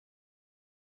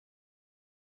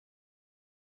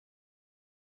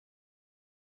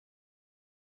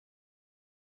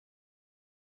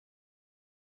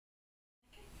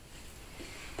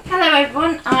Hello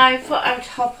everyone, I thought I would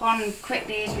hop on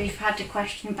quickly as we've had a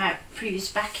question about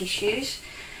previous back issues,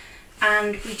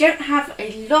 and we don't have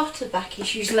a lot of back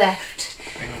issues left.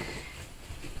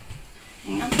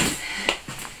 Hang on.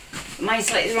 Mine's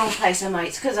slightly the wrong place, I might.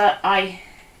 It's because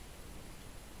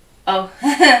oh,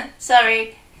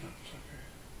 sorry.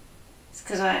 It's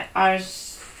because I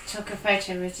took a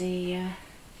photo with the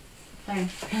phone.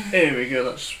 There we go,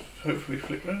 let's hopefully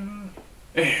flip round.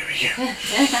 There we go.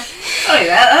 Sorry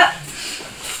about that.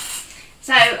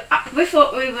 So we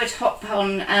thought we would hop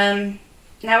on. Now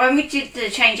when we did the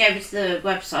change over to the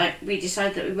website, we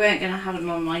decided that we weren't going to have an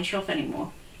online shop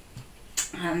anymore.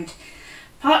 And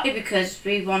partly because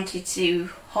we wanted to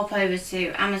hop over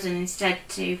to Amazon instead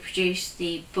to produce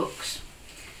the books.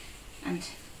 And,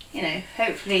 you know,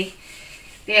 hopefully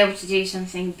be able to do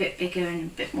something a bit bigger and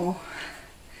a bit more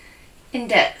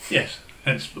in-depth. Yes,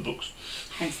 hence the books.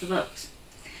 Hence the books.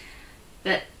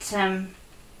 But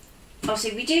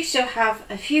obviously we do still have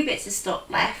a few bits of stock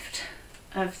left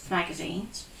of the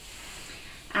magazines,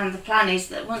 and the plan is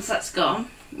that once that's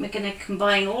gone, we're going to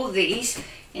combine all of these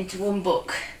into one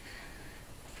book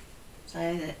so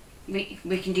that we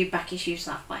can do back issues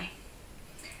that way.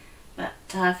 But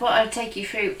I thought I'd take you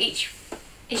through each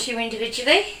issue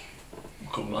individually.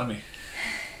 Come blimey.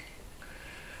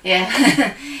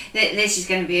 Yeah, this is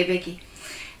going to be a biggie.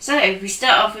 So we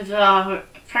start off with our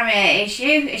premiere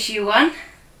issue, issue 1.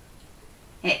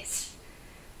 It's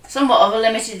somewhat of a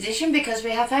limited edition because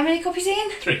we have how many copies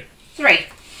in? 3. 3.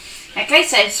 Okay,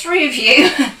 so 3 of you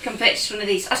can purchase one of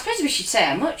these. I suppose we should say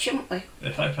how much, shouldn't we?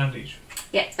 They're £5 each.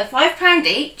 Yeah, they're £5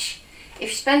 each. If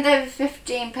you spend over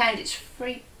 £15, it's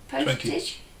free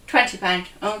postage. £20.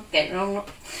 Oh, getting it wrong.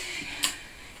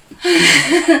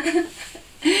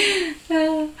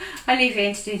 I leave you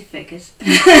in to do the figures.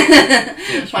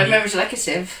 Yes, my memory's like a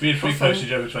sieve. We had free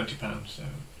postage over £20, so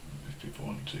if people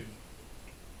want to.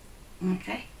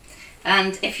 Okay.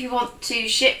 And if you want to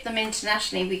ship them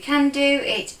internationally, we can do.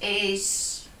 It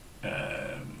is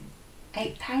 £8.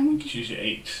 It's usually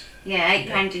 8. Yeah,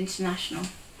 £8 international.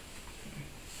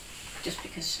 Just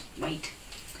because weight.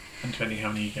 And depending how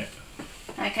many you get.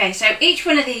 Okay, so each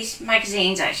one of these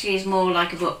magazines actually is more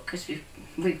like a book because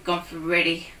we've gone for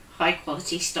really high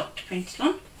quality stock to print it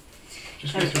on.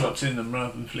 Just go through what's in them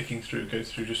rather than flicking through. Go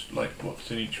through just like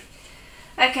what's in each.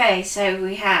 Okay, so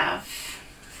we have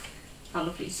our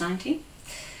lovely design team.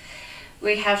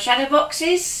 We have shadow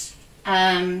boxes,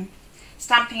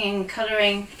 stamping and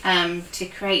colouring to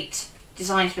create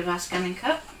designs with our scan and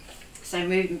cut, so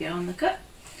moving beyond the cut.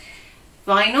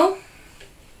 Vinyl.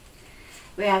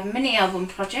 We have a mini album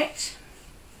project,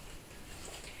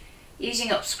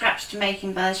 using up scraps to make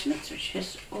embellishments, which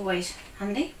is always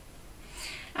handy.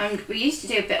 And we used to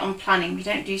do a bit on planning. We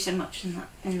don't do so much in that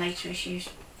in later issues.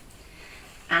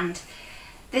 And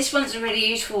this one's a really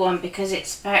useful one because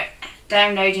it's about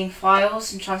downloading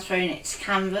files and transferring it to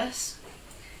Canvas.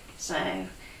 So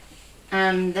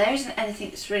there isn't anything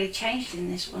that's really changed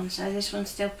in this one, so this one's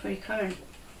still pretty current.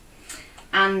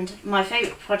 And my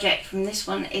favourite project from this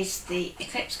one is the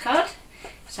Eclipse card.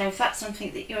 So if that's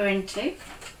something that you're into,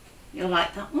 you'll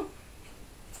like that one.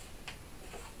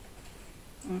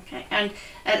 Okay, and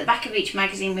at the back of each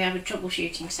magazine we have a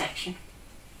troubleshooting section.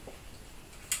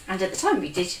 And at the time we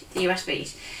did the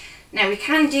USBs. Now we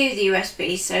can do the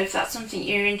USBs, so if that's something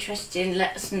you're interested in,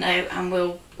 let us know and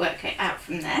we'll work it out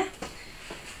from there.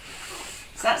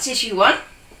 So that's issue 1.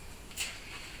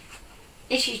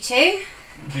 Issue 2.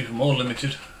 It's even more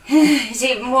limited. It's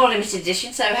even more limited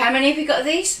edition. So how many have you got of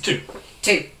these? 2.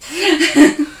 2.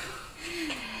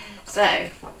 So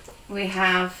we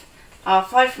have our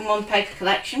 5-from-1 paper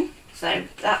collection. So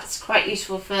that's quite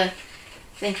useful for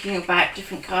thinking about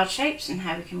different card shapes and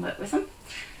how we can work with them.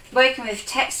 Working with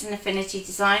text and affinity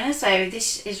designer. So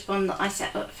this is one that I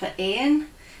set up for Ian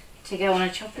to go on a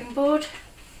chopping board.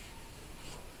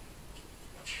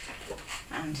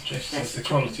 And Jess says the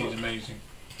quality is amazing.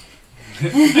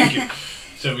 Thank you.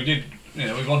 So we did, you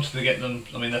know, we wanted to get them,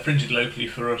 I mean they're printed locally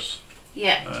for us.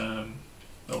 Yeah.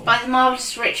 By the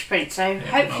Marvellous Rich Print, so yeah,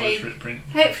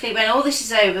 hopefully when all this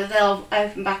is over they'll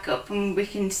open back up and we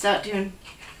can start doing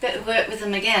a bit of work with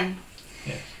them again.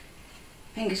 Yes.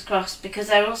 Fingers crossed, because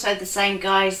they're also the same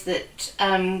guys that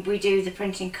we do the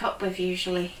printing cut with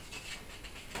usually.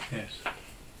 Yes.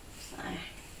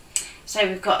 So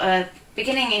we've got a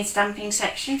beginning in stamping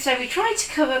section, so we tried to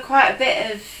cover quite a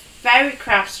bit of varied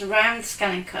crafts around the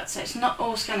scan and cut, so it's not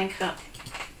all scan and cut.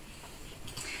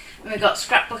 And we've got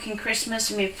scrapbooking Christmas,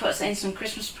 and we've put in some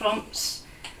Christmas prompts,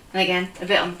 and again a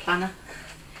bit on the planner.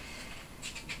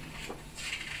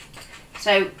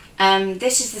 So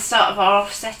this is the start of our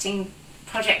offsetting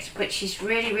project which is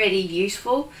really, really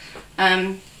useful.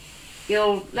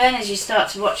 You'll learn as you start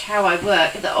to watch how I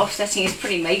work that offsetting is a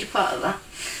pretty major part of that.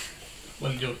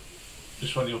 Well,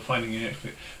 just while you're finding it,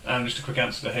 just a quick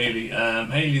answer to Hayley.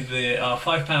 Hayley, they are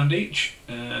 £5 each,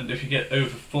 and if you get over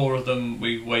 4 of them,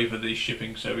 we waiver the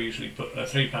shipping. So we usually put a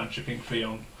 £3 shipping fee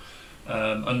on.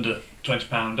 Under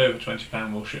 £20, over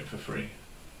 £20, we'll ship for free.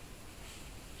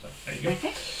 So there you go.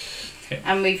 Okay. Yeah.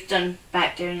 And we've done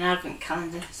about doing an advent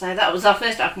calendar. So that was our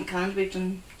first advent calendar. We've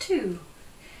done 2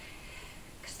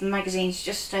 because the magazine's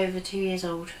just over 2 years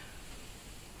old.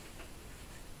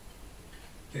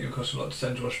 I think it costs a lot to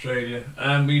send to Australia.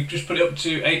 We've just put it up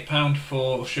to £8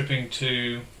 for shipping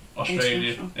to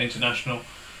Australia, international.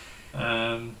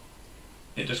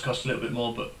 It does cost a little bit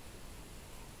more, but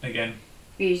again,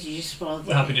 We usually just swallow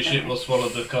we're happy to ship. We'll swallow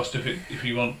the cost if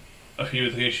you want a few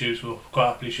of the issues. We'll quite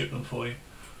happily ship them for you.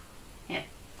 Yeah.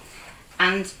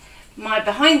 And my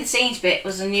behind the scenes bit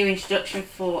was a new introduction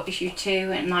for issue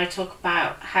 2, and I talk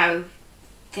about how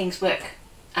things work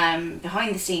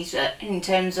behind the scenes in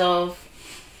terms of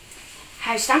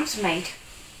how stamps are made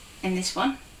in this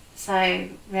one. So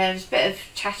there was a bit of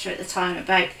chatter at the time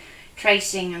about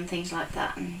tracing and things like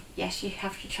that, and yes, you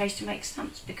have to trace to make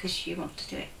stamps because you want to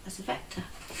do it as a vector.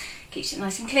 Keeps it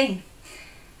nice and clean.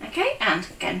 Okay, and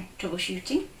again,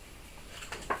 troubleshooting.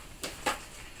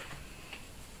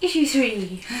 Issue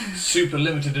 3. Super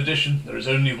limited edition. There is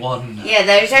only one. Yeah,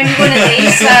 there's only one of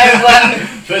these, so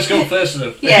first come, first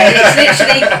serve. yeah, it's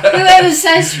literally whoever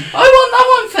says I want that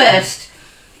one first.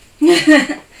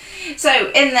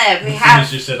 So in there we have.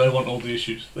 As you said, I want all the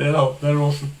issues. They're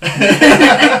awesome.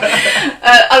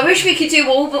 I wish we could do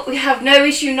all, but we have no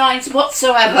issue 9s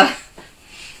whatsoever.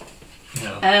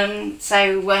 No.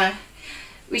 So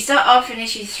we start off in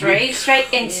issue 3,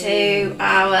 straight into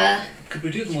our. Could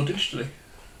we do them more digitally?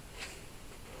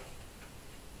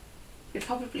 We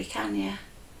probably can, yeah.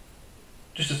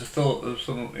 Just as a thought of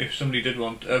if somebody did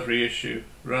want every issue,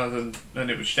 rather than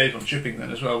it would stay on shipping then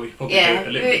as well, we could probably do it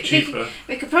a little bit cheaper.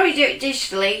 We could probably do it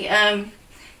digitally.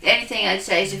 The only thing I'd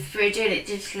say is if we were doing it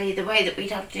digitally, the way that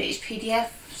we'd have to do it is PDF.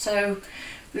 So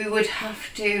we would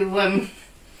have to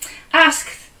ask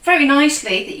very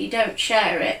nicely that you don't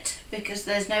share it, because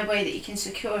there's no way that you can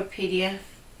secure a PDF.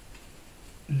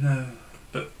 No,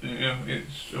 but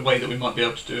it's a way that we might be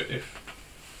able to do it if.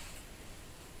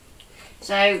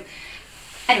 So,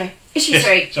 anyway, issue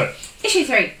 3. Sorry. Issue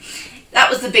 3. That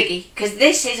was the biggie, because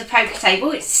this is a poker table.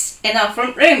 It's in our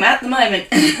front room at the moment.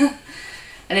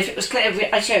 And if it was clear,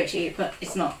 I'd show it to you, but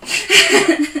it's not.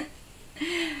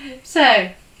 So,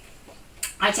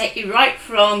 I take you right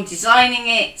from designing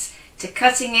it, to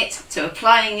cutting it, to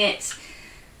applying it,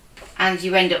 and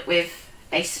you end up with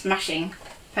a smashing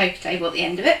poker table at the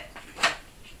end of it.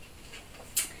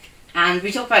 And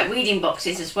we talk about weeding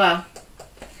boxes as well.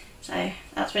 So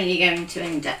that's when you go into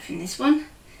in depth in this one.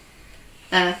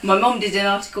 My mum did an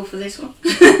article for this one.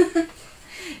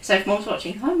 So if Mum's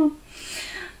watching, hi Mum.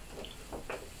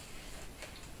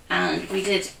 And we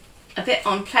did a bit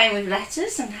on playing with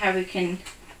letters and how we can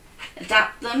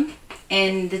adapt them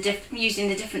in using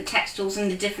the different text tools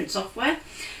and the different software.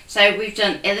 So we've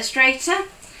done Illustrator,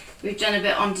 we've done a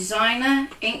bit on Designer,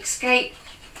 Inkscape,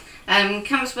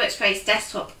 Canvas Workspace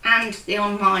Desktop, and the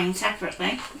online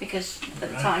separately, because at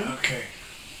the time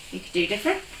you could do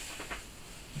different.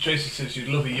 Tracy says you'd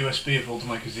love a USB of all the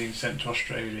magazines sent to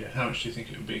Australia. How much do you think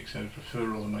it would be? Because I would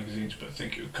prefer all the magazines, but I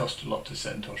think it would cost a lot to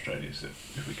send to Australia. So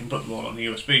if we can put them all on the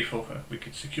USB for her, we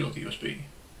could secure the USB.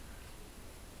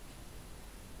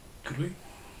 Could we?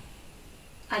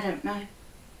 I don't know.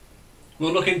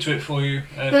 We'll look into it for you.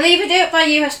 We'll either do it by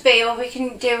USB or we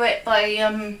can do it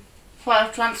by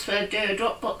file transfer, do a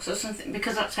Dropbox or something,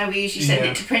 because that's how we usually send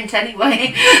it to print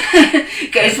anyway.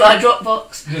 Goes via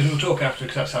Dropbox. We'll talk after,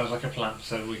 because that sounds like a plan,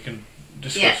 so we can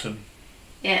discuss and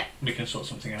we can sort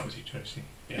something out with you, Tracy.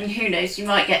 Yeah. And who knows, you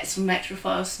might get some extra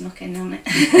files snuck in on it.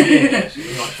 Yes, we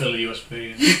might fill the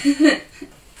USB and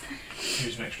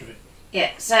use an extra bit.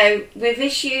 Yeah, so with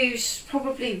issues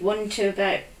probably 1 to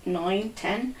about 9,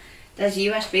 10, there's a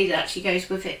USB that actually goes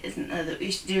with it, isn't there, that we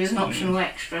used to do as an optional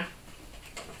extra.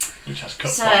 Which has cut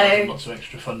files and lots of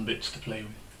extra fun bits to play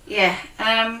with. Yeah.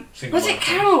 Was it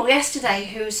Carol yesterday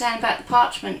who was saying about the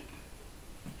parchment?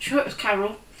 I'm sure it was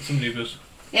Carol. Somebody was.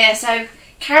 Yeah, so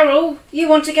Carol, you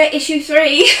want to get issue 3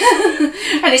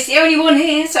 and it's the only one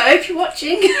here, so I hope you're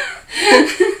watching.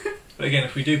 But again,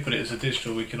 if we do put it as a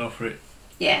digital, we can offer it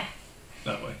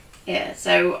that way. Yeah,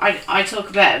 so I talk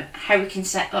about how we can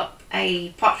set up a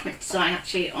parchment design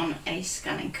actually on a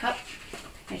scanning cup,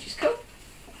 which is cool.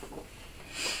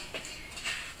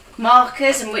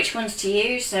 markers and which ones to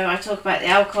use. So I talk about the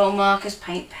alcohol markers,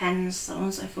 paint pens, so on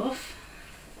and so forth.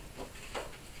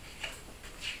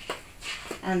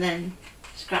 And then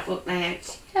scrapbook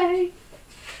layouts. Yay!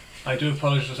 I do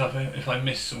apologise if I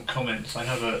missed some comments. I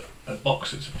have a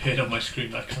box that's appeared on my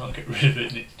screen. I can't get rid of it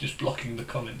and it's just blocking the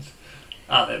comments.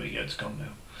 Ah, there we go, it's gone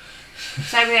now.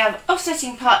 So we have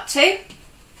offsetting part 2.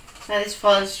 So this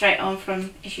follows straight on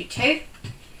from issue 2.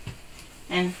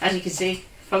 And as you can see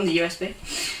from the USB.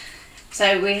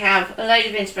 So we have a load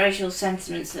of inspirational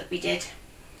sentiments that we did.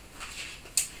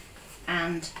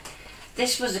 And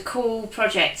this was a cool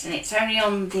project and it's only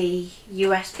on the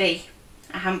USB.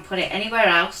 I haven't put it anywhere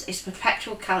else. It's a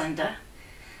perpetual calendar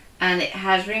and it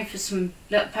has room for some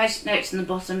little post-it notes on the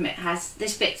bottom. It has,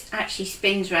 this bit actually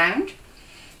spins round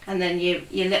and then your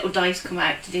little dice come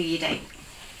out to do your date.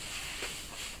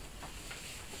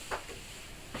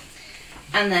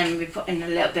 And then we put in a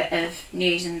little bit of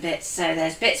news and bits. So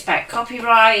there's bits about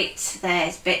copyright,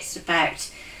 there's bits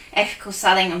about ethical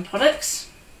selling and products.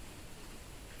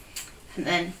 And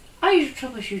then I use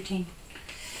troubleshooting.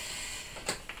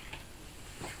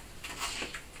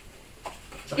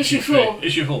 Issue 4.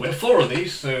 Issue 4. We have 4 of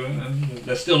these, so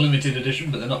they're still limited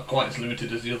edition, but they're not quite as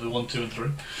limited as the other 1, 2 and 3.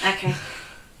 Okay.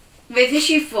 With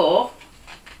issue 4,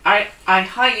 I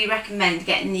highly recommend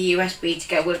getting the USB to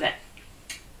go with it.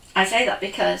 I say that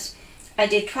because I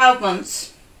did 12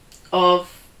 months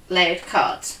of layered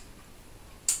cards.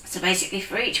 So basically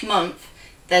for each month,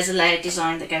 there's a layered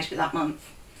design that goes with that month.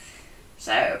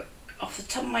 So off the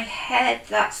top of my head,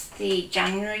 that's the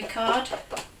January card.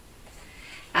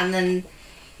 And then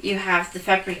you have the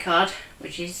February card,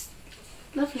 which is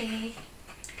lovely.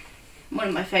 One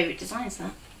of my favourite designs,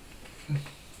 that.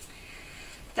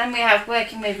 Then we have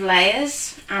working with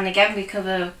layers, and again we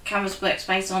cover Canvas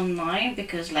Workspace Online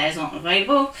because layers aren't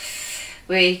available.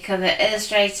 We cover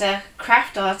Illustrator,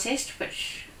 Craft Artist,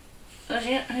 which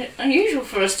is unusual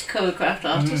for us to cover Craft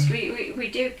Artist. We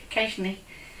do occasionally.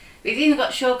 We've even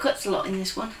got shortcuts a lot in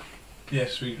this one.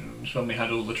 Yes, it's when we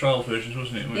had all the trial versions,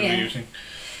 wasn't it, we were using.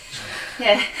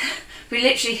 Yeah, we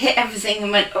literally hit everything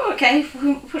and went, oh okay,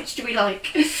 which do we like?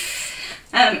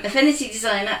 Affinity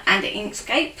Designer and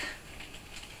Inkscape.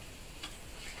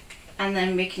 And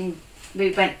then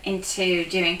we went into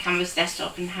doing Canvas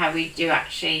Desktop and how we do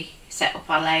actually set up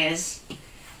our layers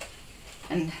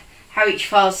and how each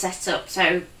file's set up.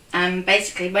 So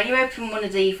basically when you open one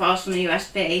of the files from the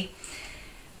USB,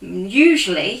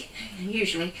 usually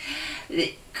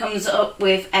it comes up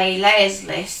with a layers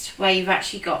list where you've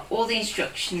actually got all the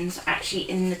instructions actually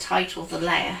in the title of the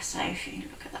layer. So if you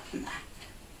look at that from there,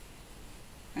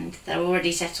 and they're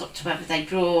already set up to whether they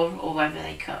draw or whether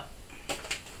they cut.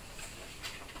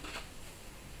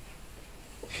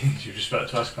 You're just about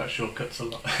to ask about shortcuts a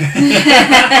lot.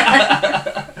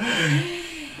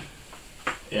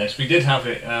 Yes, we did have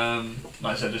it,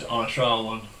 like I said, just on a trial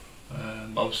one.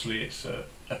 Obviously it's a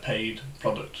paid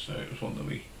product, so it was one that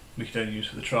we could only use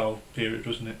for the trial period,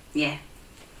 wasn't it? Yeah.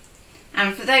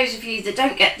 And for those of you that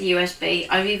don't get the USB,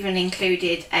 I've even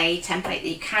included a template that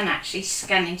you can actually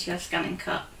scan into your Scan and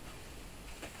Cut.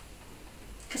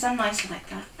 Because I'm nice like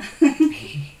that.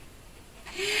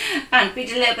 And we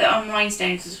did a little bit on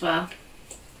rhinestones as well.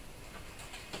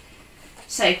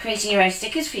 So creating your own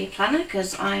stickers for your planner,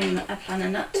 because I'm a planner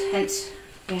nut, hence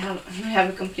we have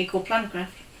a company called papercrafts.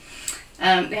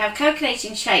 We have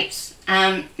calculating shapes.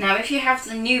 Now if you have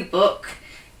the new book,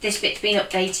 this bit's been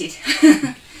updated.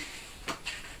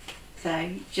 So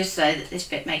just so that this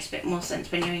bit makes a bit more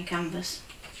sense when you're in Canvas.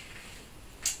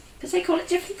 Because they call it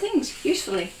different things,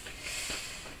 usefully.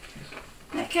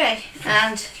 Okay,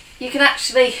 and you can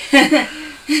actually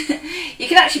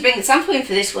bring the sample in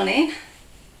for this one in.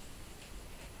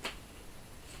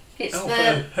 It's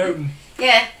the home.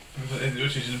 Yeah.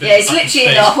 Which is a bit it's literally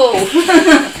in the hall.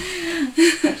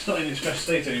 It's not in its best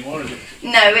state anymore, is it?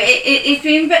 No, it's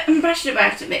been brushed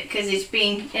about a bit because it's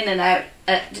been in and out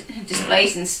at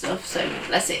displays and stuff. So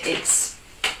bless it, it's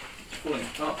falling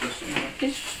apart.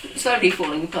 It's slowly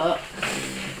falling apart.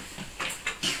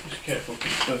 Just careful.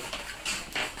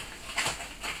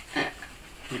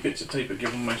 Your bits of tape are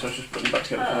given me, so I just put them back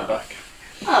together from the back.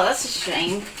 Oh, that's a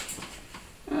shame.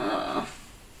 Oh.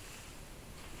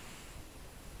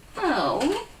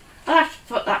 I'll have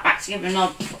to put that back together and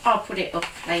I'll put it up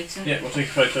later. Yeah, we'll take a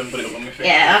photo and put it up when we finish.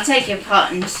 Yeah, I'll take it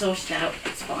apart and sort it out,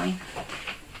 it's fine.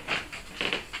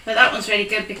 But that one's really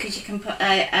good because you can put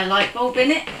a light bulb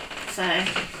in it. So you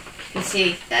can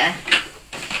see there.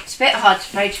 It's a bit hard to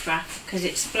photograph because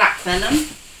it's black vellum.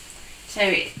 So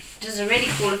it does a really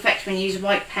cool effect when you use a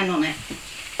white pen on it.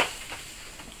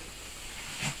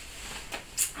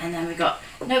 And then we've got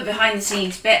another behind the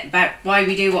scenes bit about why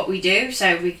we do what we do.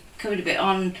 So we covered a bit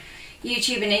on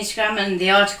YouTube and Instagram and the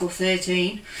article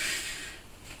 13.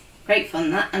 Great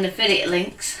fun that, and affiliate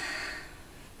links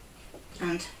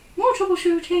and more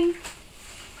troubleshooting.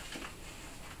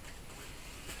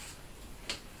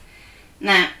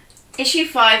 Now, issue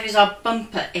 5 is our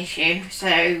bumper issue,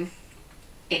 so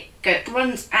it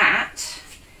runs at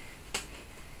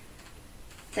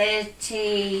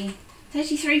 33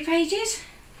 pages.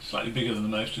 Slightly bigger than the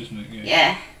most, isn't it?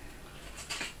 Yeah.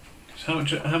 So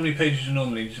how many pages are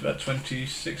normally? It's about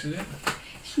 26, is it?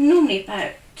 It's normally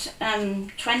about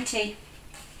 20,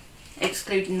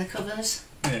 excluding the covers.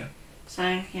 Yeah.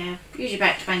 So yeah, usually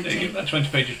about 20. So you get about 20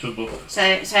 pages to a book.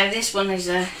 So this one is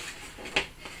I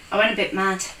went a bit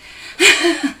mad.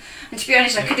 And to be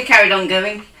honest, I could have carried on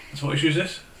going. So what issue is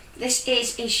this? This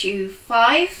is issue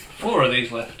 5. 4 of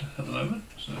these left at the moment,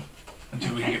 so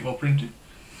until we can get more printed.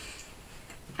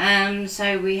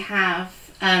 So we have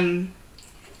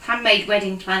handmade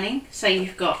wedding planning. So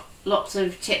you've got lots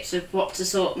of tips of what to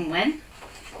sort and when.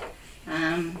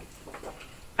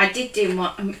 I did do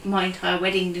my entire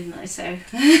wedding, didn't I? So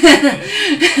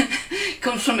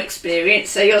comes from experience.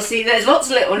 So you'll see there's lots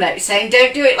of little notes saying,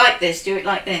 don't do it like this, do it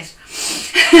like this.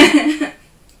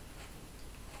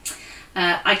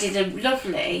 I did a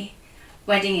lovely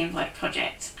wedding invite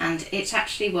project, and it's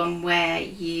actually one where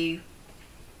you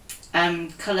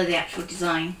colour the actual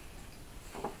design.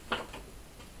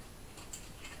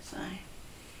 So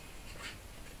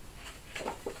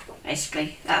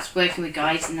basically that's working with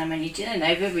guides, and then when you turn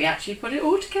over we actually put it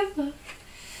all together.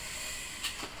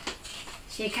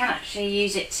 So you can actually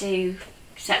use it to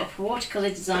set up a watercolour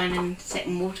design and sit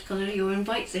and watercolour your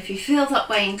invites if you feel that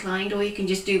way inclined, or you can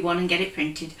just do one and get it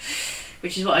printed,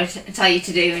 which is what I tell you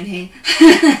to do in here.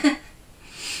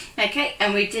 Okay,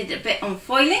 and we did a bit on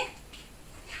foiling,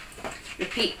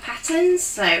 repeat patterns,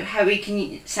 so how we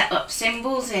can set up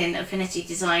symbols in Affinity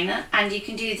Designer, and you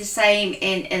can do the same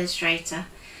in Illustrator.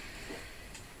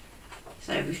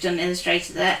 So we've done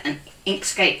Illustrator there, and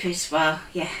Inkscape as well.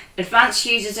 Yeah, advanced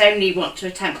users only want to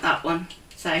attempt that one,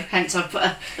 so hence I've put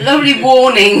a lovely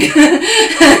warning.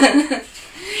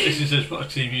 This is what a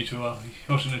team you two are.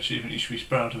 What an achievement, you should be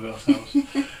proud of ourselves.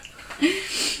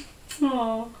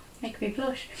 Oh, make me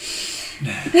blush.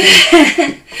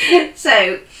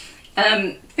 So,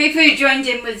 people who joined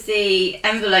in with the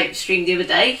envelope stream the other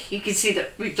day, you can see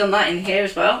that we've done that in here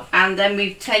as well, and then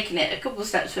we've taken it a couple of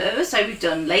steps further. So we've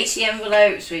done lacy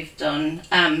envelopes, we've done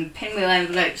pinwheel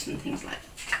envelopes and things like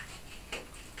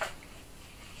that.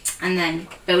 And then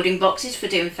building boxes for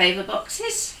doing favour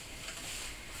boxes.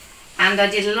 And I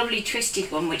did a lovely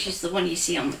twisted one, which is the one you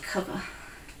see on the cover,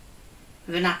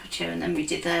 with an aperture, and then we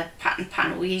did the pattern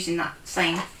panel using that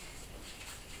same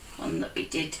one that we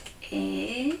did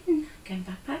in, going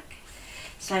back.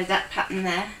 So that pattern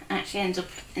there actually ends up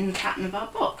in the pattern of our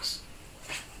box.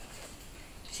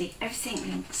 See, everything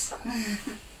links.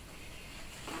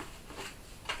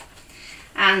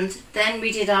 And then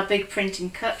we did our big print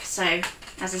and cut. So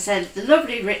as I said, the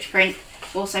lovely rich print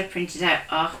also printed out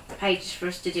our pages for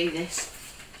us to do this.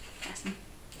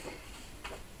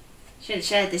 Should have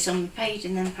shared this on the page,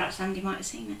 and then perhaps Andy might have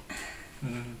seen it.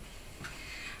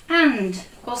 And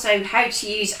also how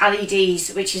to use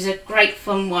LEDs, which is a great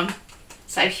fun one.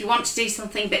 So if you want to do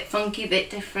something a bit funky, a bit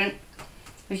different,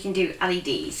 we can do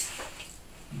LEDs.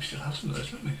 We still have some of those,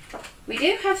 don't we? We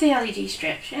do have the LED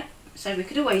strips, yeah. So we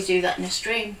could always do that in a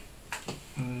stream.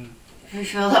 If we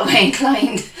feel that way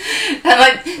inclined.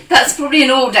 And that's probably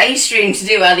an all-day stream to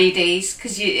do LEDs,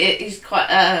 because it is quite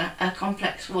a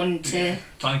complex one to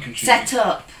set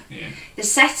up. Yeah. The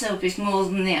setup is more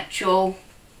than the actual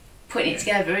putting it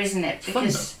together, isn't it?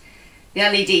 Because the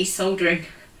LED soldering.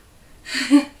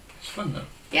 It's fun though.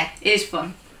 Yeah, it is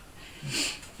fun.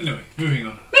 Anyway, moving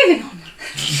on. Moving on.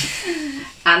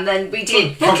 And then we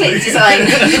did booklet design.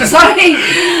 Sorry.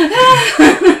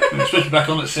 We're supposed to be back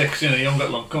on at 6, you know, you haven't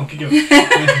got long. Come on, keep going.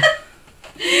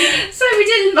 So we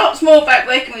did lots more about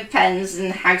working with pens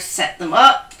and how to set them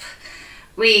up.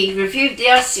 We reviewed the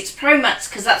R6 Pro Mats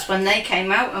because that's when they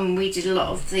came out, and we did a lot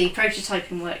of the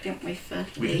prototyping work, didn't we, for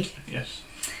did, yes.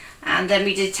 And then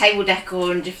we did table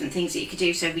decor and different things that you could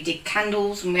do. So we did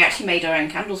candles, and we actually made our own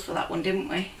candles for that one, didn't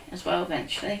we, as well,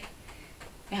 eventually.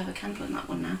 We have a candle in that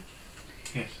one now.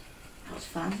 Yes. That was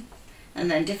fun. And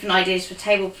then different ideas for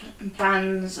table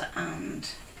plans and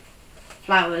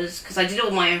flowers, because I did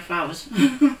all my own flowers.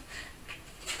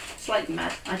 Slightly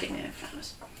mad, I did my own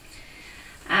flowers.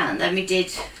 And then we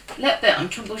did a little bit on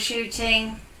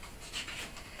troubleshooting,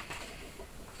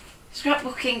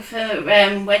 scrapbooking for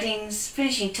weddings,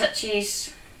 finishing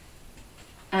touches,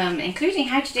 including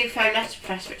how to do faux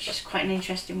letterpress, which is quite an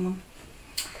interesting one.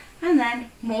 And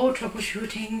then more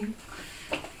troubleshooting.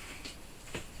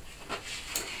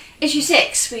 Issue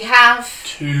 6, we have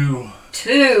two.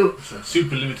 So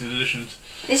super limited editions.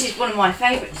 This is one of my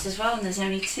favourites as well, and there's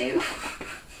only 2.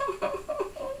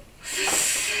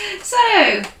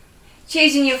 So,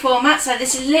 choosing your format. So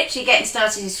this is literally getting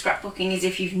started in scrapbooking as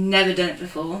if you've never done it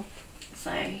before.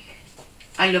 So,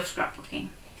 I love scrapbooking.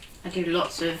 I do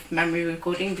lots of memory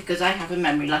recording because I have a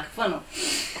memory like a funnel.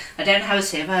 I don't have a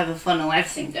sieve, I have a funnel,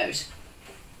 everything goes.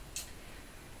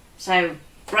 So,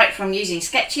 right from using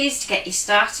sketches to get you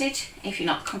started, if you're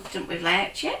not confident with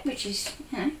layouts yet, which is,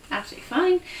 you know, absolutely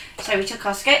fine. So we took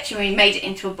our sketch and we made it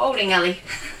into a bowling alley.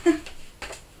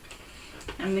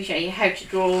 And we show you how to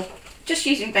draw just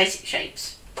using basic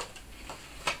shapes.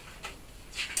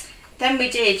 Then we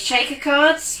did shaker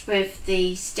cards with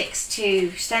the sticks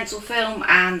to stencil film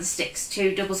and the sticks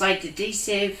to double-sided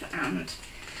adhesive and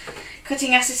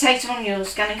cutting acetate on your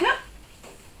scanning cup.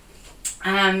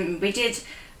 We did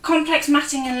complex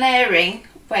matting and layering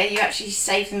where you actually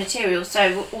save the material.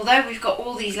 So although we've got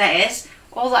all these layers,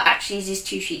 all that actually is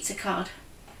 2 sheets of card.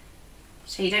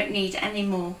 So you don't need any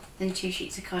more than 2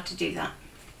 sheets of card to do that.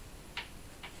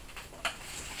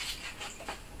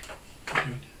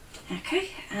 Okay,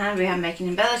 and we have making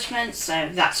embellishments, so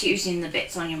that's using the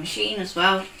bits on your machine as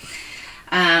well.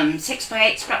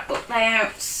 6x8 scrapbook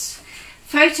layouts.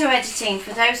 Photo editing,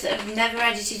 for those that have never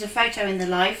edited a photo in their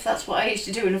life, that's what I used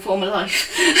to do in a former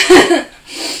life.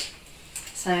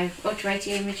 So, up to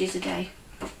 80 images a day.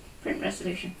 Print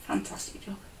resolution, fantastic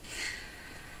job.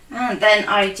 And then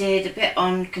I did a bit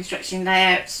on construction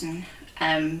layouts and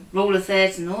rule of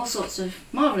thirds and all sorts of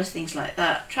marvellous things like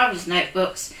that. Traveller's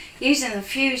notebooks, using the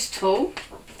fuse tool.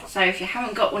 So if you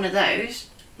haven't got one of those,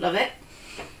 love it.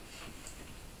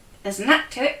 There's a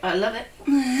knack to it, but I love it.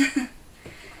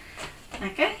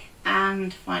 Okay,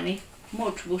 and finally,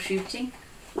 more troubleshooting.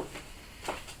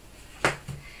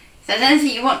 If there's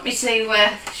anything you want me to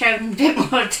show in a bit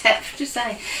more depth, just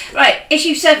say. Right,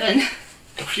 issue 7. A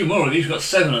few more of these, we've got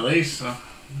 7 of these, so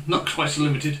not quite so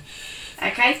limited.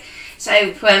 Okay,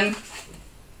 so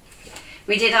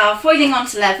we did our foiling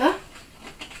onto leather.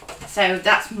 So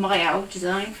that's my owl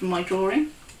design from my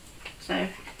drawing. So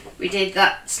we did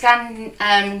that scan,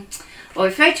 or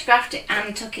we photographed it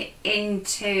and took it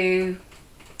into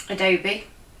Adobe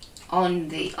on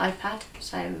the iPad.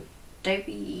 So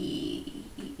Adobe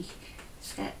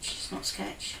Sketch, it's not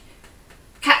Sketch.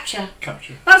 Capture.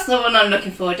 That's the one I'm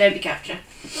looking for, Adobe Capture.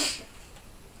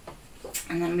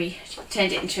 And then we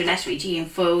turned it into an SVG and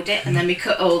foiled it, and then we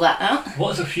cut all that out.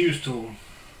 What is a fuse tool?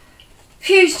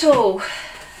 Fuse tool.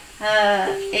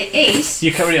 It is...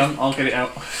 You carry on, I'll get it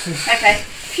out. Okay.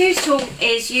 Fuse tool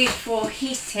is used for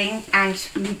heating and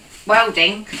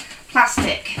welding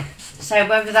plastic. So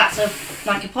whether that's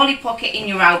like a poly pocket in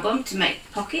your album to make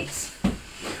pockets,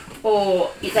 or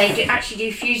they actually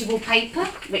do fusible paper,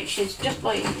 which is just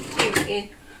what you do here.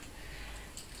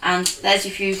 And there's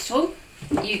your fuse tool.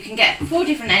 You can get 4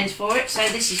 different ends for it, so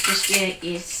this is just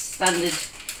your standard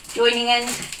joining end.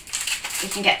 You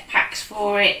can get packs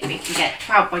for it, we can get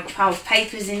 12 by 12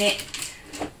 papers in it.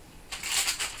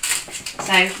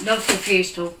 So, love the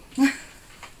fuse tool.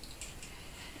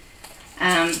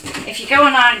 If you go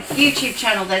on our YouTube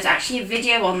channel, there's actually a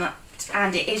video on that,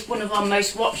 and it is one of our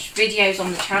most watched videos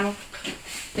on the channel,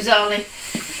 bizarrely.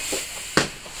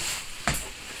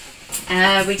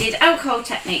 We did alcohol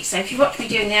techniques, so if you watched me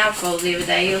doing the alcohol the other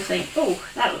day, you'll think, oh,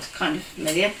 that looks kind of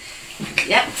familiar.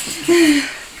 Yep,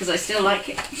 because I still like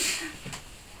it.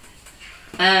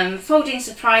 Folding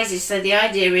surprises, so the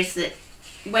idea is that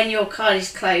when your card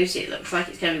is closed, it looks like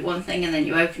it's going to be one thing, and then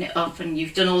you open it up and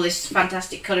you've done all this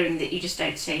fantastic colouring that you just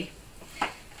don't see.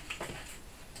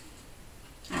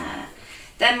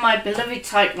 Then my beloved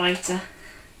typewriter.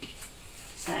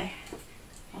 So,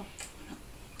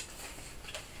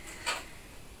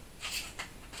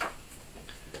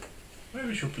 where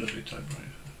is your beloved typewriter?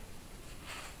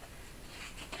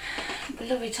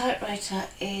 Beloved typewriter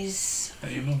is...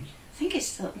 At your mum's? I think it's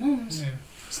still at Mum's. Yeah.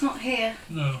 It's not here.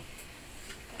 No.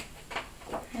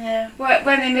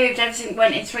 When we moved, everything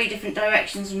went in 3 different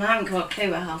directions, and I haven't got a clue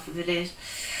where half of it is.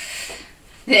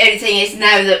 The only thing is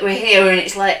now that we're here, and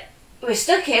it's like, we're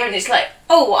stuck here, and it's like,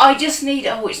 oh, I just need...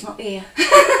 Oh, it's not here.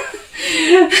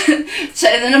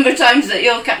 So the number of times that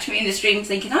you'll catch me in the stream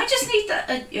thinking, I just need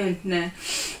that... no.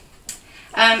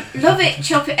 Love It,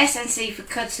 Chop It SNC for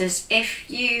cutters. If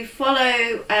you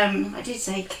follow, I did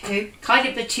say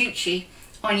Kylie Bertucci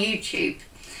on YouTube,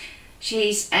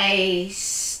 she's a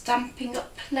Stampin'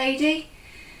 Up lady,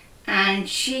 and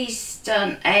she's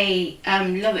done a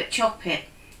Love It, Chop It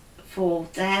for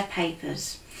their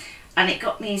papers, and it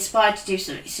got me inspired to do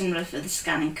something similar for the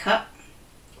scan and cut.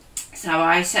 So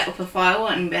I set up a file,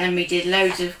 and then we did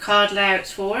loads of card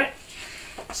layouts for it.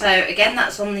 So again,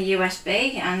 that's on the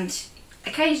USB, and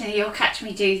occasionally you'll catch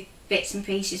me do bits and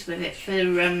pieces with it for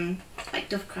like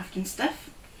Dovecraft and stuff.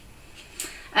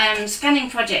 Scanning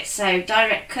projects, so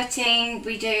direct cutting,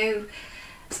 we do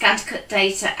scan to cut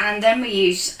data, and then we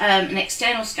use an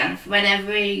external scanner for whenever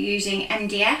we're using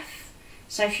MDF.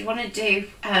 So if you want to do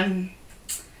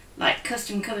like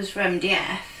custom covers for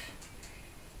MDF,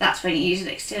 that's when you use an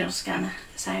external scanner.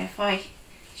 So if I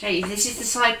show you, this is the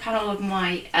side panel of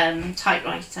my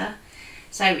typewriter,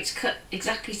 so it's cut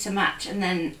exactly to match, and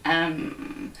then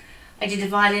I did the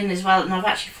violin as well, and I've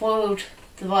actually foiled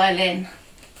the violin.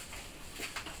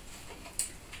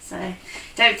 So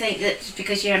don't think that just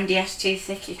because your MDF's too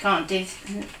thick you can't do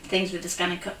things with the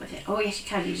scan and cut with it. Oh yes you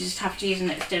can, you just have to use an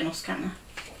external scanner.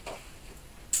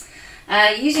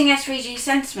 Using SVG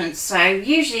sentiments, so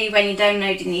usually when you're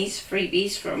downloading these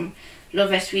freebies from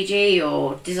Love SVG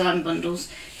or design bundles,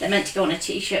 they're meant to go on a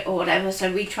t-shirt or whatever, so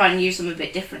we try and use them a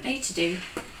bit differently to do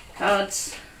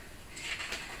cards.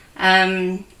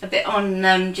 A bit on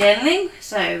journaling,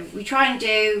 so we try and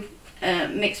do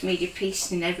mixed media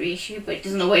piece in every issue, but it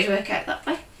doesn't always work out that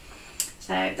way.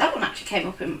 So that one actually came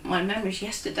up in my memories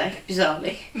yesterday,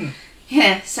 bizarrely.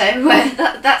 Yeah, so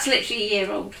that's literally a year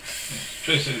old.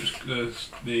 Tracy said it was,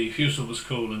 the Fusel was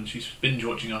cool, and she's binge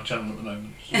watching our channel at the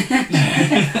moment.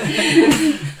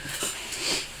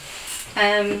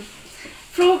 So.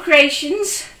 Floor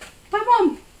creations by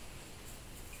Mum.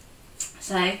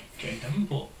 So Jane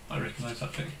Davenport, I recognise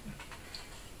that thing.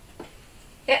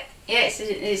 yeah,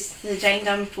 it's the Jane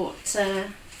Davenport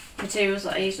materials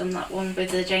that I used on that one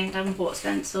with the Jane Davenport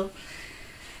stencil.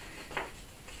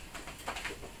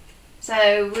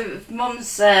 So with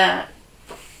Mum's article,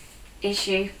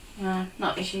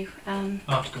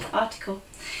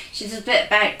 she does a bit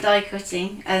about die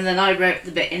cutting, and then I wrote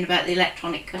the bit in about the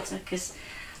electronic cutter, because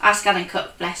I scan and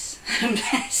cut, bless.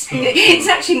 It's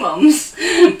actually Mum's,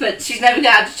 but she's never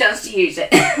had a chance to use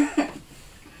it.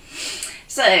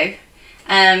 So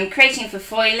creating for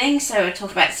foiling, so I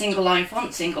talk about single line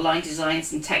fonts, single line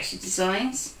designs and texture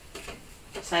designs.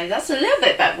 So that's a little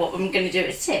bit about what I'm going to do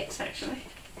at 6 actually.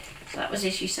 So that was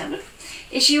issue 7.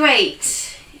 Issue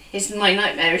 8 is my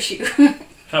nightmare issue.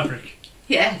 Fabric.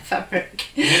 Yeah, fabric.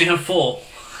 You only have 4.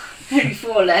 Only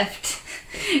 4 left.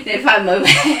 If I'm over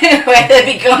where they'll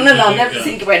be gone, and I'll never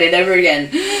think about it ever again.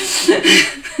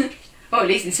 Or at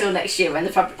least until next year when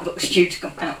the fabric book's due to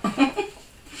come out.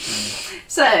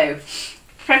 So,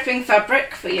 prepping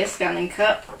fabric for your scan and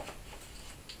cut.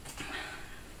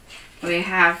 We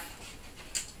have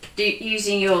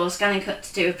using your scan and cut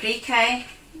to do applique.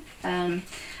 I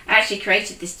actually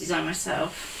created this design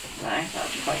myself, so that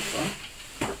was quite fun.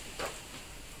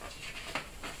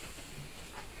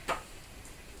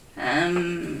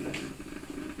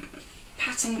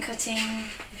 Pattern cutting,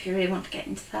 if you really want to get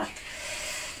into that.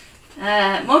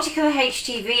 Multicolour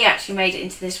HTV actually made it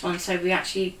into this one, so we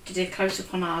actually did a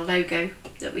close-up on our logo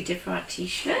that we did for our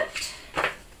t-shirt.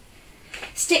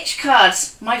 Stitch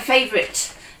cards, my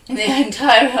favourite in the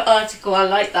entire article. I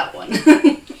like that one.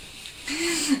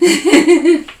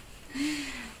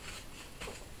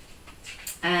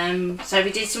 So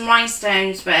we did some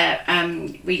rhinestones where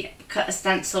we cut a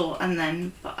stencil and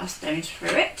then put our stones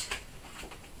through it.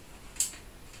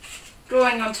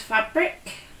 Drawing onto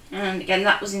fabric, and again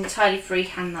that was entirely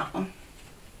freehand, that one,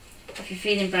 if you're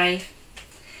feeling brave.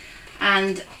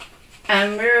 And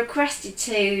we were requested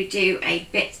to do a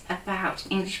bit about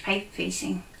English paper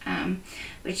piecing,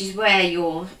 which is where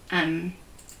your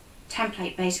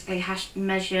template basically has to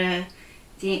measure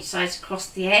the inch size across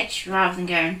the edge rather than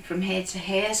going from here to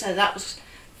here. So that was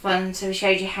fun, so we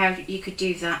showed you how you could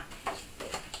do that.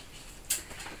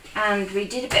 And we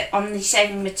did a bit on the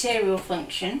saving material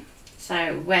function,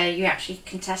 so where you actually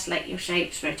can tessellate your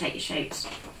shapes, rotate your shapes,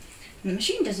 and the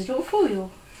machine does it all for you.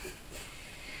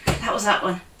 That was that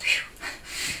one.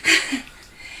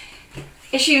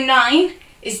 Issue 9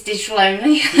 is digital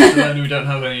only. Digital only, we don't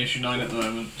have any issue 9 at the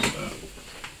moment, so.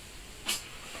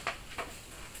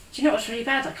 Do you know what's really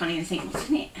bad? I can't even think what's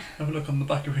in it. Have a look on the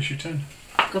back of issue 10.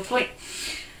 Good point.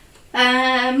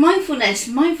 Mindfulness,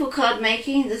 mindful card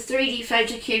making, the 3D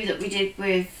photo cube that we did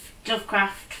with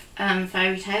Dovecraft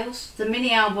Fairy Tales, the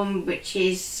mini album which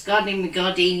is Gardening with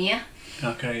Gardenia,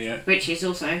 okay, yeah, which is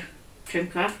also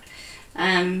Trimcraft,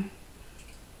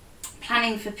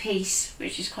 Planning for Peace,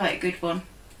 which is quite a good one,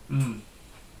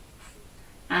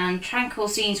 and Tranquil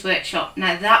Scenes Workshop.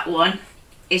 Now that one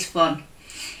is fun.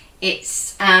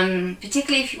 It's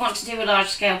particularly if you want to do a large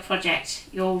scale project,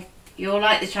 you'll You'll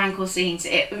like the tranquil scenes.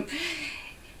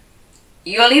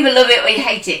 You'll either love it or you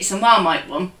hate it. It's a Marmite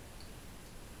one,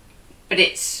 but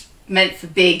it's meant for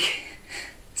big.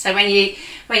 So when you're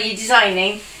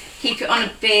designing, keep it on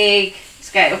a big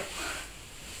scale.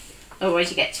 Otherwise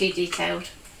you get too detailed.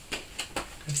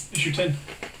 Okay. Issue 10.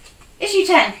 Issue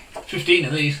 10. 15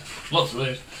 of these. Lots of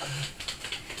those.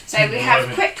 So we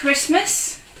have Quick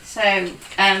Christmas. So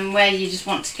where you just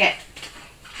want to get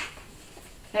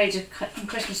loads of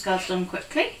Christmas cards done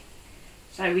quickly.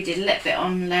 So we did a little bit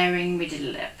on layering, we did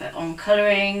a little bit on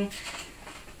colouring,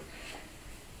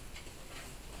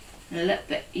 and a little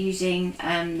bit using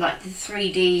like the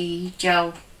 3D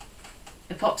gel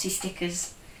epoxy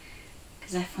stickers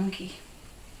because they're funky.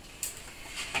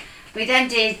 We then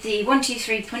did the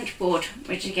 123 punch board,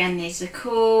 which again is a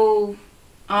cool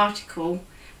article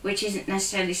which isn't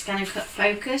necessarily scan and cut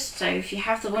focused. So if you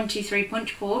have the 123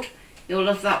 punch board, you'll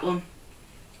love that one.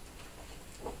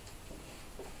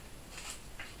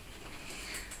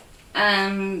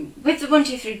 With the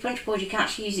 123 punch board you can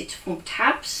actually use it to form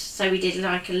tabs, so we did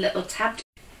like a little tab.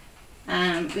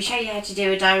 We show you how to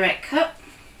do a direct cut.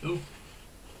 Oh.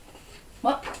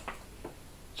 What?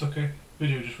 It's okay.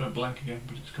 Video just went blank again,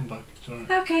 but it's come back. It's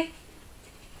alright. Okay.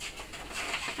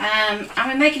 And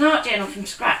we make an art journal from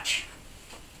scratch.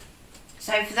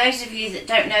 So for those of you that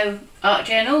don't know art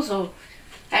journals or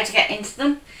how to get into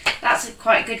them, that's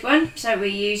quite a good one. So we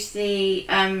use the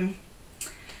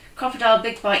Crocodile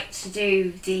Big Bite to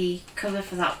do the cover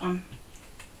for that one,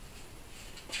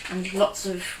 and lots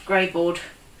of grey board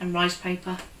and rice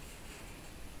paper.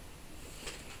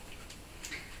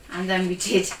 And then we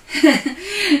did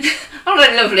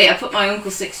oh lovely, I put my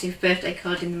uncle's 60th birthday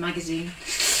card in the magazine.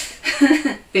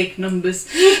 Big numbers.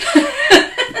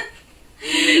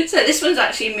 So this one's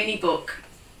actually a mini book,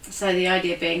 so the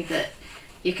idea being that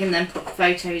you can then put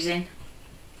photos in,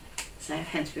 so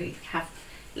hence we have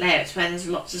layouts where there's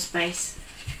lots of space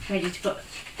ready to put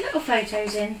little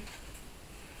photos in.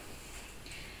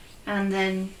 And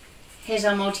then here's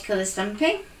our multicolour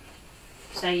stamping.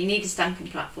 So you need a stamping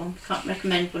platform, can't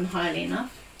recommend one highly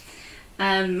enough.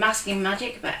 Masking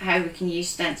magic about how we can use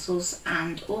stencils,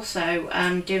 and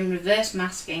also doing reverse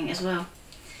masking as well.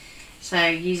 So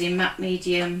using matte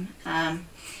medium,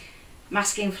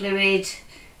 masking fluid,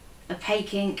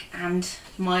 opaque ink and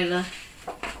Mylar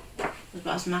as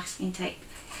well as masking tape.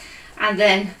 And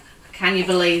then, can you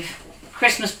believe,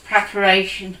 Christmas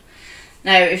preparation.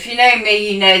 Now, if you know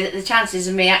me, you know that the chances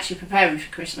of me actually preparing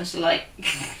for Christmas are like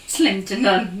slim to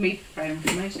none. Me preparing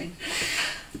for most things.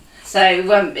 So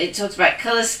it talks about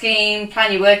colour scheme,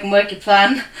 plan your work and work your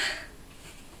plan,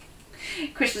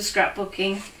 Christmas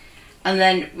scrapbooking, and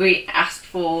then we asked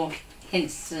for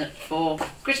hints for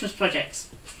Christmas projects.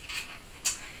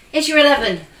 Issue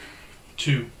 11.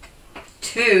 2.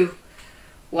 2.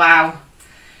 Wow.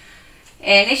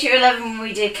 In issue 11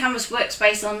 we did Canvas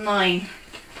Workspace Online,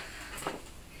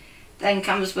 then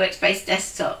Canvas Workspace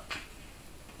Desktop.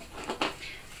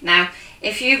 Now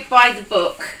if you buy the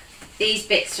book, these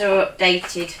bits are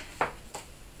updated,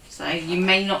 so you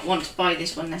may not want to buy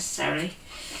this one necessarily.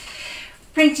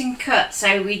 Print and cut,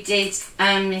 so we did,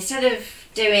 instead of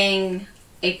doing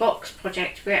a box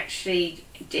project, we actually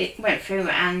went through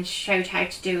and showed how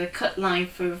to do a cut line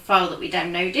for a file that we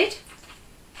downloaded.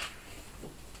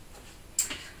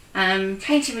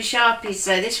 Painting with Sharpies,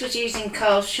 so this was using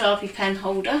Carl's Sharpie pen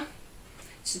holder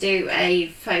to do a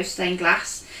faux stained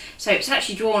glass. So it's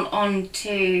actually drawn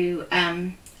onto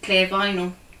clear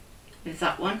vinyl with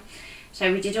that one.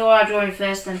 So we did all our drawing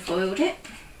first, then foiled it.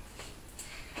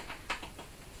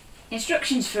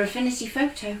 Instructions for Affinity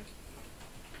Photo.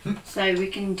 So we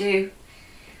can do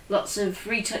lots of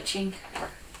retouching.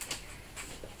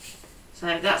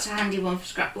 So that's a handy one for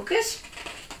scrapbookers.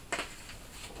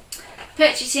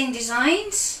 Purchasing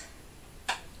designs.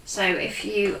 So if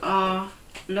you are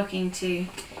looking to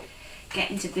get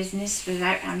into business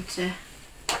without having to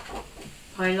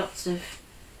buy lots of,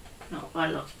 not buy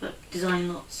lots, but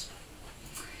design lots.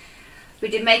 We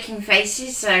did making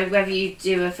faces, so whether you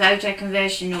do a photo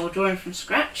conversion or drawing from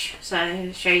scratch,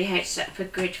 so show you how to set up a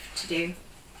grid to do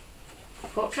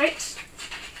portraits.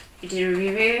 We did a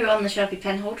review on the Sharpie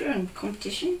pen holder and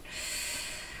competition.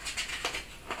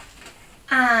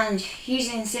 And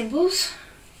using symbols,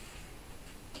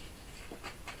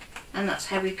 and that's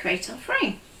how we create our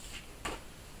frame.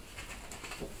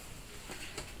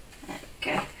 There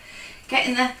we go.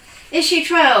 Getting the issue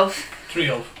 12. 3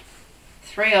 of.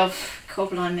 3 of,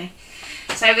 God blimey.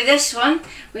 So with this one,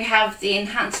 we have the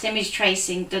enhanced image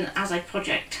tracing done as a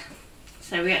project.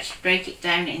 So we actually break it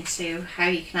down into how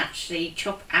you can actually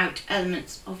chop out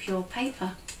elements of your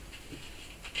paper.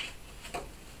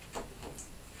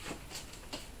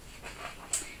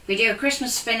 We do a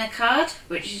Christmas spinner card,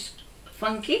 which is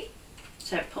funky,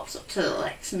 so it pops up to the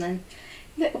legs and then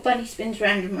little bunny spins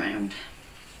round and round.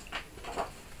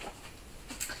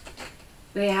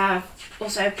 We have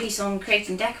also a piece on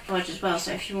creating decoupage as well,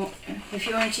 so if you're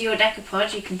into your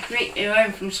decoupage, you can create your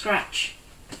own from scratch.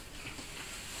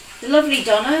 The lovely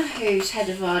Donna, who's head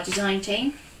of our design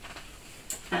team,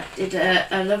 did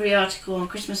a lovely article on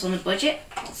Christmas on a budget,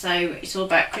 so it's all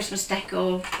about Christmas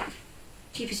decor,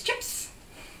 cheap as chips.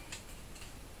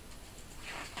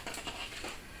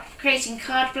 Creating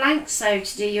card blanks, so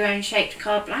to do your own shaped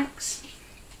card blanks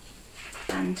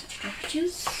and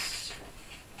packages.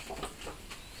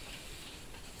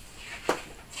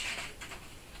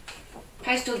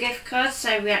 Postal gift cards,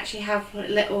 so we actually have a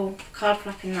little card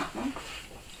flap in that one.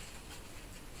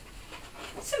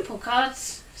 Simple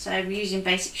cards, so we're using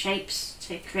basic shapes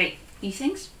to create new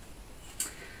things.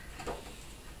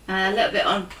 A little bit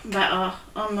about our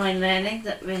online learning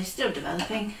that we're still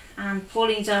developing, and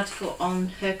Pauline's article on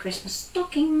her Christmas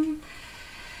stocking,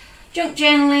 junk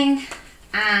journaling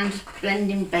and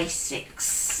blending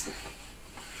basics.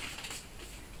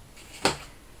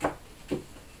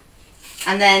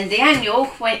 And then the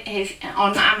annual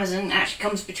on Amazon actually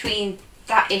comes between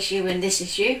that issue and this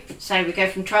issue, so we go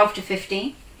from 12 to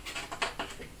 15.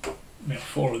 We have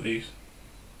 4 of these.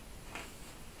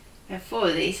 We have 4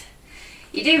 of these.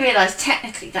 You do realise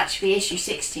technically that should be issue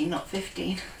 16, not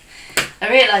 15. I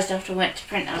realised after I went to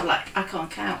print, I was like, I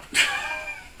can't count.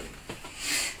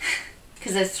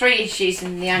 Because there's 3 issues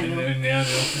in the annual. In the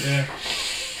annual, yeah.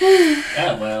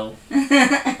 Ah, well.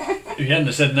 If you hadn't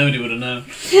have said nobody would have known.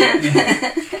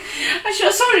 I'm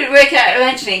sure somebody would work out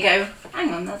eventually and go,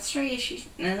 hang on, that's 3 issues.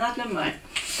 No, that's never mind.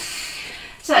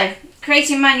 So,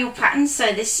 creating manual patterns.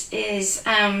 So this is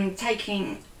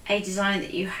taking a design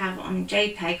that you have on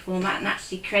JPEG format and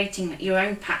actually creating your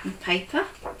own pattern paper.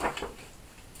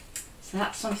 So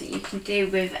that's something you can do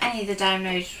with any of the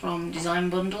downloads from design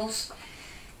bundles.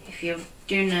 If you're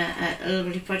doing a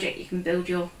lovely project, you can build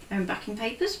your own backing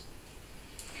papers.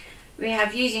 We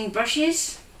have using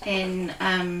brushes in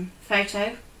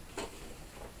photo.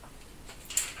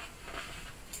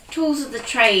 Tools of the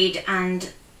trade,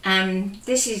 and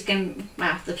this is going,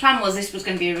 well, the plan was this was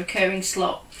going to be a recurring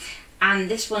slot, and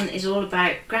this one is all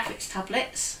about graphics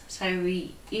tablets. So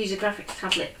we use a graphics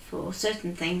tablet for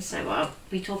certain things, so I'll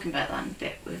be talking about that in a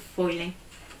bit with foiling.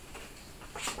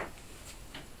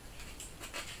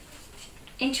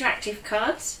 Interactive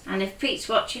cards, and if Pete's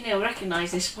watching, he'll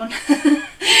recognise this one.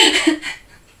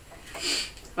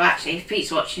 Well, actually, if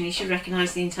Pete's watching, he should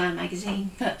recognise the entire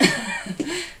magazine. But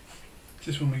Is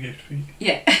this one we gave to Pete?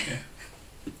 Yeah.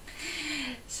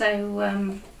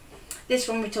 So this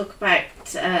one we talk about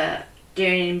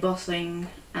doing embossing,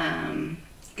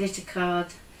 glitter card,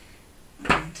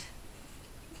 and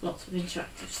lots of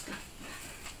interactive stuff.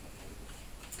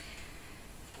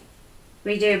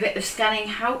 We do a bit of scanning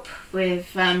help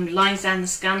with lines down the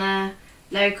scanner,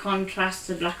 low contrast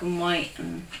to black and white,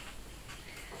 and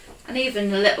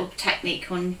even a little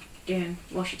technique on doing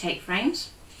washi tape frames.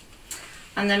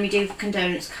 And then we do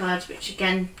condolence cards, which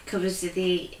again covers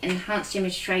the enhanced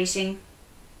image tracing,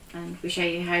 and we show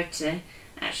you how to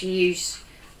actually use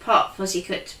part fuzzy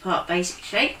cut to part basic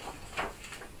shape.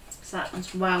 So that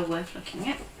one's well worth looking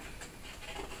at.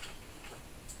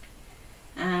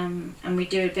 And we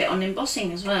do a bit on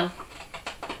embossing as well.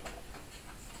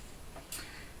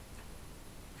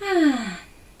 And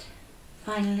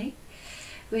finally,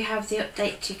 we have the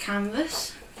update to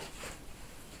Canvas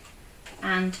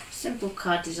and simple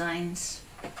card designs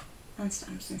and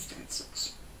stamps and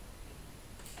stencils.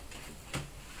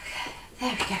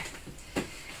 There we go.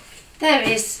 There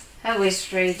is a whiz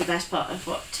through the best part of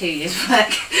what, 2 years work.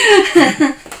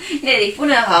 Nearly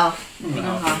 1.5.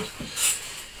 1.5.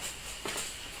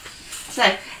 So,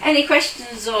 any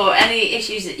questions or any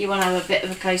issues that you want to have a bit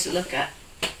of a closer look at?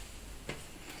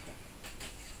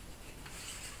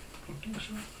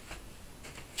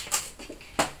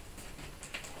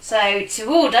 So, to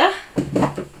order,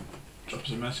 drop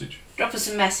us a message. Drop us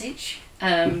a message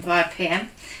via PM.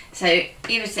 So,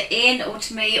 either to Ian or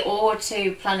to me or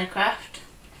to Plannercraft.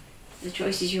 The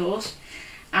choice is yours.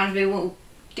 And we will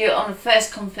do it on a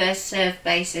first come first serve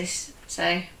basis.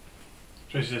 So,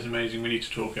 Tracy says amazing, we need to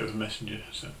talk over Messenger,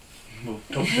 so we'll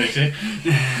talk to Tracy.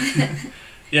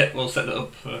 Yeah, we'll set that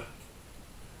up.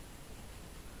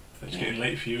 It's getting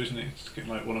late for you, isn't it? It's getting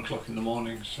like 1 o'clock in the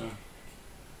morning, so.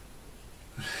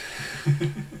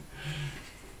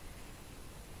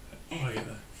 I'll get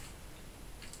there.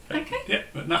 Okay. Yeah,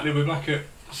 but Natalie will be back at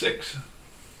 6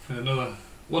 with another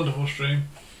wonderful stream,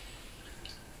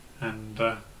 and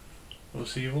we'll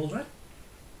see you all there.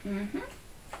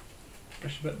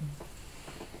 Press your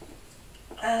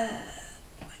button.